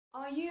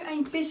you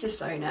a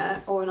business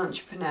owner or an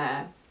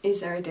entrepreneur?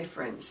 Is there a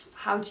difference?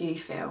 How do you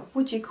feel?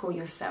 What do you call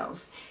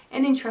yourself?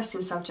 An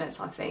interesting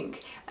subject, I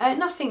think.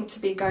 Nothing to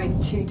be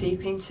going too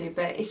deep into,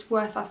 but it's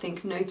worth, I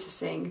think,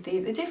 noticing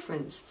the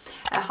difference.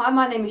 Hi,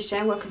 my name is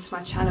Jen. Welcome to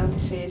my channel.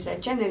 This is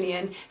Jen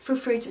Lillian. Feel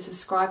free to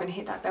subscribe and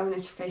hit that bell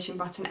notification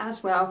button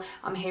as well.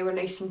 I'm here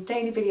releasing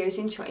daily videos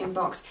into your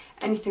inbox.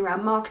 Anything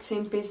around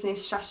marketing,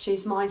 business,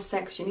 strategies,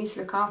 mindset, because you need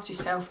to look after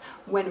yourself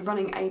when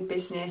running a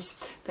business.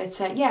 But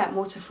yeah,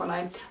 more to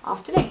follow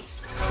after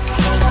this.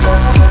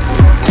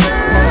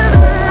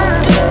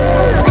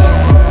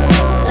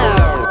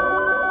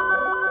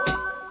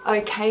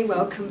 Okay,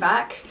 welcome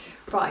back.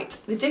 Right,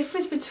 the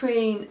difference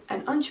between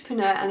an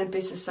entrepreneur and a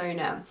business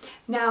owner.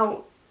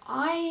 Now,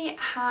 I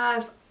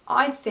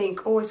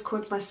think, always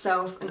called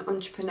myself an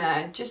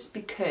entrepreneur just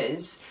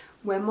because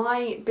when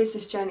my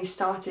business journey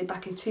started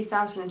back in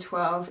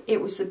 2012,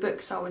 it was the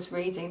books I was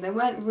reading. They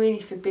weren't really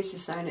for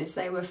business owners,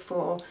 they were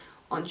for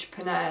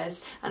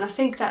entrepreneurs. And I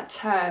think that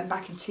term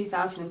back in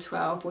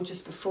 2012 or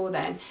just before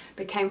then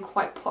became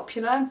quite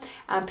popular,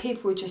 and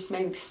people were just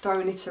maybe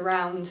throwing it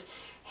around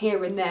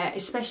here and there,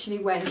 especially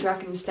when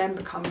Dragon's Den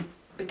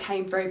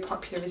became very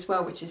popular as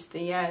well, which is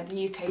the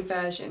UK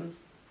version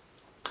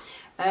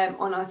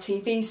on our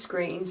TV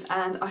screens,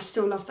 and I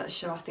still love that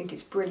show. I think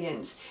it's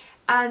brilliant.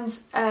 And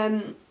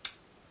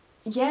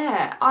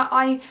yeah,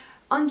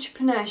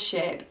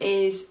 entrepreneurship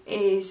is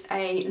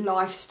a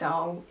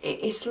lifestyle.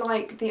 It's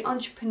like the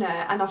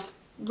entrepreneur, and I've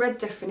read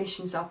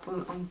definitions up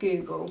on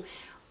Google.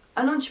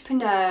 An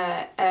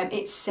entrepreneur,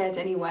 it's said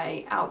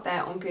anyway out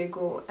there on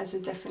Google as a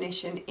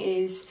definition,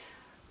 is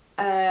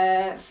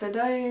for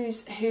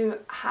those who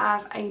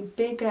have a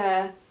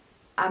bigger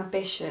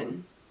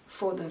ambition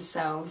for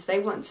themselves. They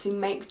want to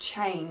make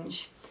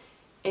change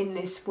in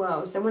this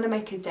world. They want to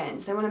make a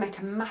dent. They want to make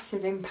a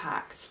massive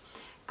impact.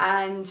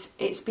 And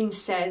it's been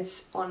said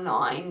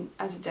online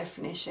as a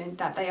definition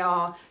that they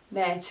are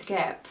there to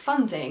get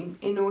funding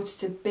in order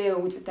to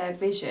build their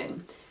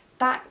vision.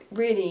 That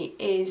really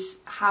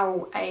is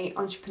how an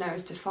entrepreneur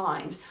is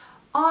defined.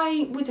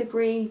 I would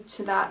agree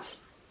to that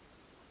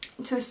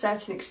to a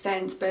certain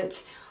extent,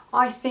 but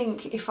I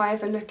think if I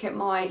ever look at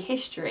my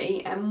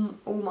history and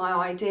all my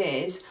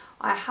ideas,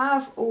 I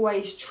have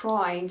always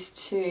tried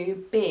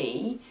to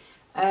be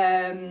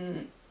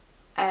a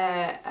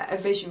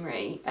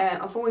visionary.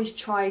 I've always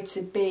tried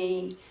to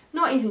be,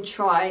 not even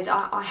tried,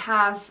 I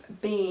have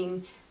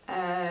been,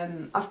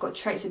 I've got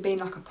traits of being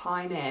like a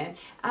pioneer,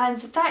 and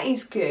that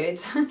is good,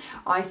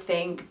 I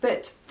think.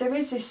 But there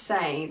is this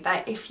saying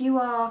that if you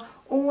are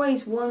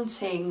always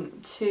wanting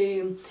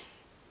to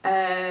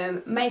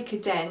make a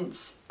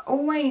dent,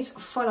 always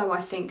follow,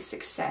 I think,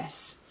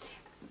 success,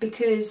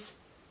 because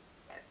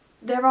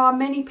there are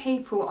many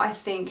people, I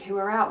think, who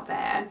are out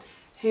there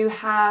who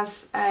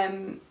have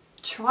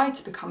tried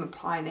to become a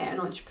pioneer, an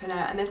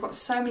entrepreneur, and they've got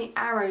so many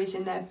arrows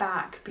in their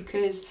back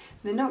because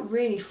they're not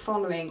really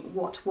following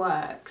what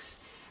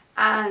works.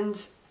 And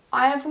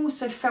I have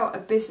also felt a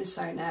business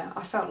owner.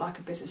 I felt like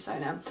a business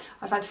owner.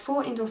 I've had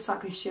 4 indoor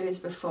cycling studios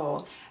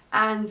before,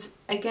 and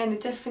again, the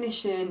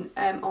definition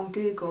on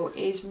Google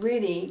is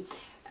really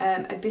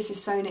a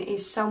business owner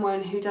is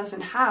someone who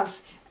doesn't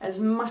have as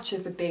much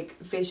of a big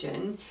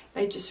vision.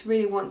 They just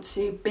really want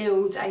to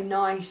build a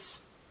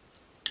nice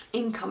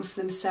income for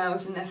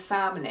themselves and their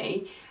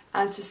family,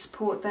 and to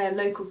support their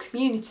local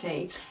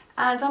community.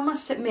 And I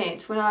must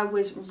admit, when I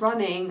was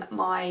running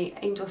my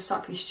indoor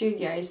cycling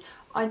studios,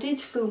 I did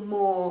feel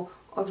more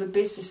of a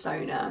business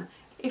owner.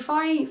 If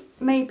I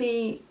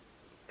maybe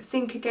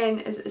think again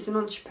as an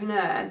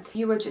entrepreneur,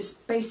 you are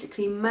just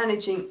basically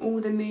managing all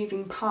the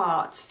moving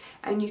parts,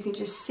 and you can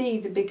just see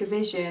the bigger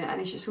vision, and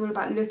it's just all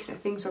about looking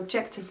at things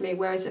objectively.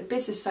 Whereas a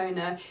business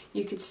owner,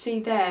 you could see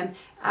them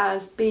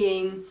as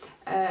being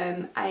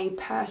a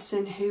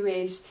person who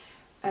is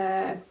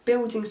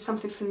building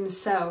something for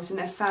themselves and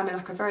their family,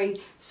 like a very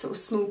sort of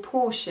small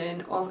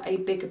portion of a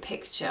bigger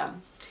picture.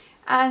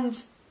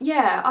 And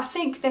yeah, I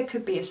think there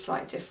could be a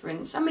slight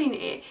difference. I mean,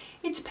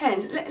 it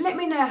depends. Let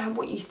me know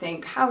what you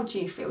think. How do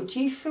you feel? Do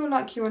you feel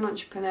like you're an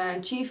entrepreneur?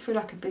 Do you feel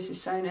like a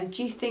business owner?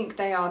 Do you think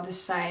they are the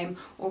same,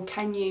 or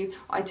can you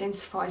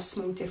identify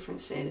small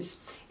differences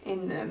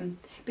in them?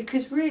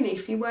 Because really,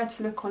 if you were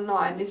to look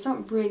online, there's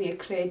not really a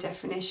clear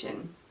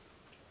definition.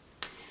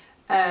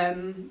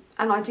 And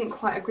I didn't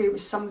quite agree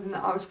with something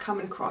that I was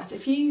coming across.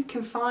 If you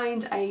can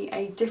find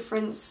a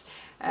difference,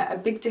 a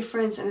big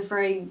difference, and a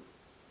very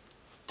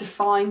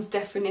defined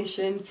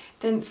definition,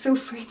 then feel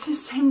free to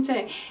send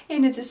it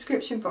in the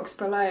description box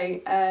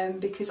below,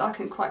 because I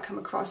couldn't quite come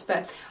across.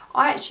 But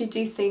I actually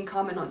do think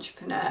I'm an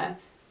entrepreneur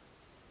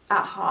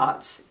at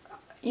heart.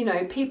 You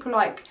know, people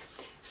like,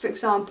 for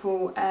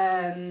example,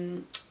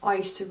 I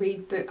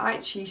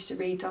actually used to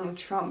read Donald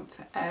Trump,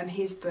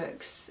 his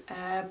books,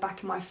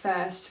 back in my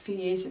first few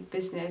years of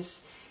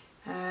business,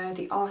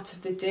 The Art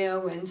of the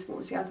Deal, and what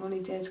was the other one he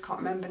did? I can't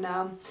remember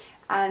now.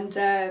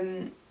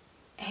 And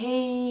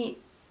he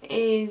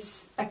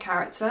is a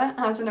character.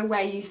 I don't know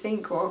where you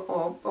think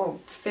or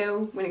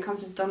feel when it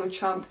comes to Donald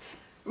Trump,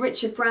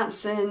 Richard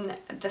Branson,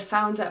 the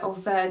founder of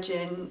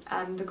Virgin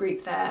and the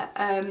group there,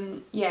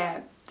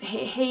 yeah,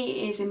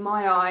 he is, in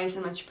my eyes,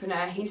 an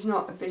entrepreneur. He's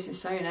not a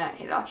business owner.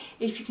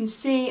 If you can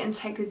see and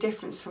take the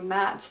difference from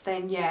that,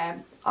 then yeah,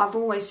 I've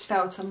always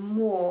felt I'm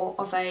more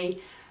of a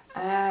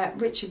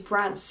Richard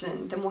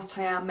Branson than what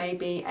I am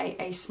maybe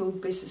a small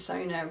business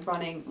owner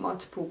running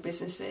multiple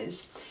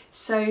businesses.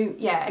 So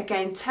yeah,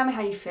 again, tell me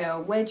how you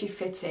feel. Where do you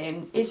fit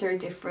in? Is there a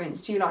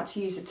difference? Do you like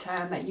to use the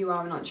term that you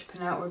are an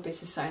entrepreneur or a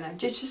business owner?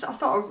 Just I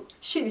thought I'd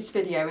shoot this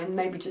video and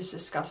maybe just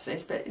discuss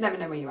this, but let me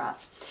know where you're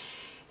at.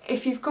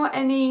 If you've got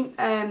any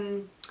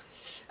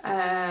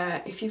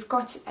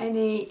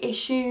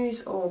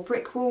issues or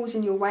brick walls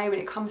in your way when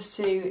it comes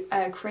to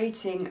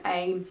creating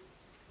a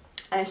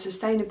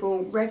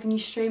sustainable revenue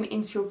stream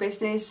into your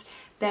business,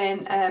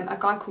 then a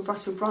guy called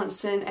Russell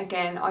Brunson,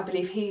 again, I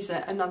believe he's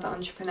another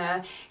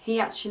entrepreneur. He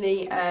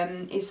actually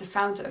is the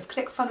founder of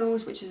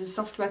ClickFunnels, which is a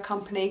software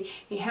company.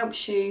 He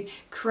helps you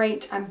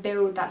create and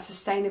build that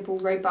sustainable,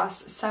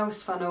 robust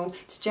sales funnel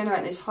to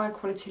generate those high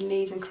quality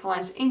leads and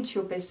clients into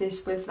your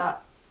business, with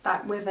that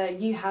whether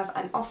you have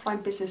an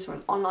offline business or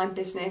an online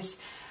business.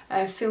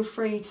 Feel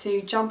free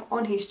to jump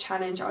on his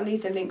challenge. I'll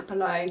leave the link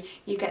below.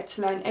 You get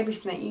to learn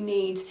everything that you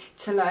need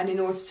to learn in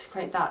order to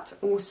create that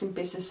awesome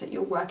business that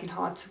you're working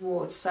hard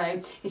towards.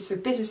 So it's for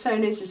business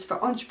owners, it's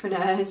for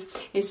entrepreneurs,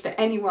 it's for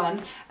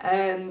anyone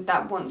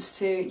that wants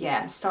to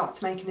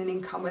start making an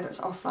income, whether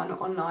it's offline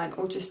or online,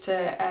 or just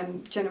to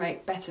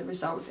generate better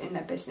results in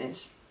their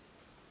business.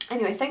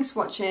 Anyway, thanks for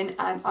watching,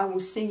 and I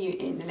will see you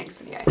in the next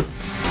video.